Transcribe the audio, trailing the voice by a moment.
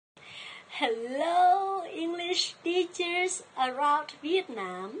Hello, English teachers around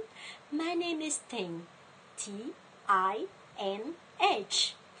Vietnam. My name is Tình, T-I-N-H.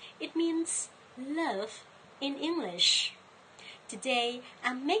 It means love in English. Today,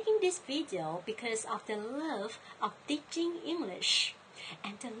 I'm making this video because of the love of teaching English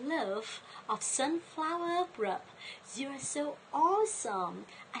and the love of sunflower bread. You are so awesome.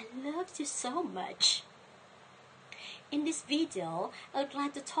 I love you so much. In this video, I would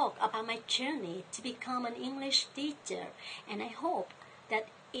like to talk about my journey to become an English teacher, and I hope that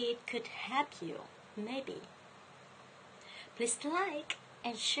it could help you, maybe. Please like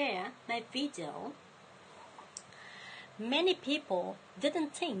and share my video. Many people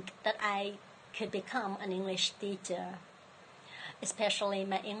didn't think that I could become an English teacher, especially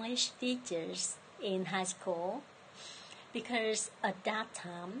my English teachers in high school, because at that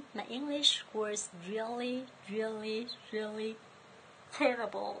time my English was really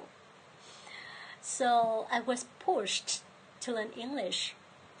terrible. So I was pushed to learn English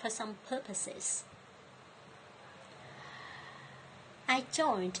for some purposes. I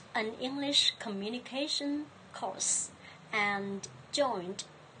joined an English communication course and joined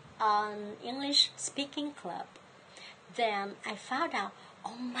an English speaking club. Then I found out,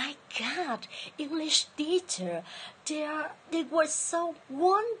 oh my God, English teacher, they were so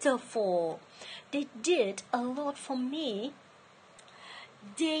wonderful. They did a lot for me.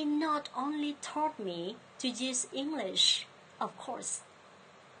 They not only taught me to use English, of course,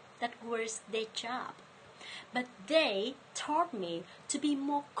 that was their job, but they taught me to be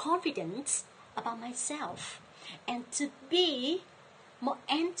more confident about myself and to be more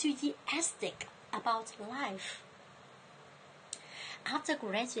enthusiastic about life. After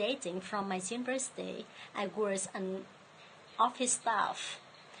graduating from my university, I was an office staff,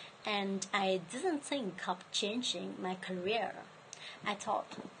 and I didn't think of changing my career. I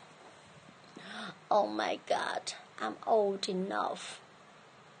thought, oh my God, I'm old enough.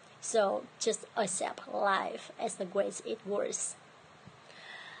 So just accept life as the way it was.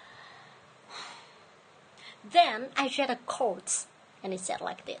 Then I read a quote, and it said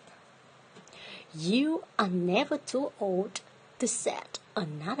like this: "You are never too old to set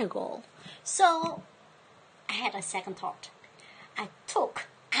another goal." So I had a second thought. I took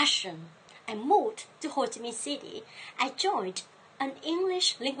action. I moved to Ho Chi Minh City. I joined an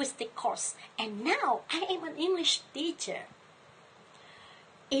English linguistic course, and now I am an English teacher.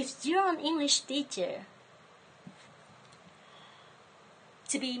 If you're an English teacher,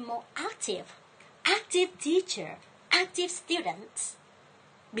 to be more active teacher, active students,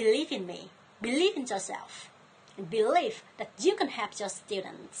 believe in me, believe in yourself, and believe that you can help your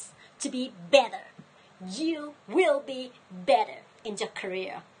students to be better. You will be better in your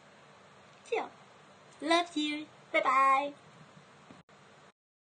career. Yeah. Love you. Bye-bye.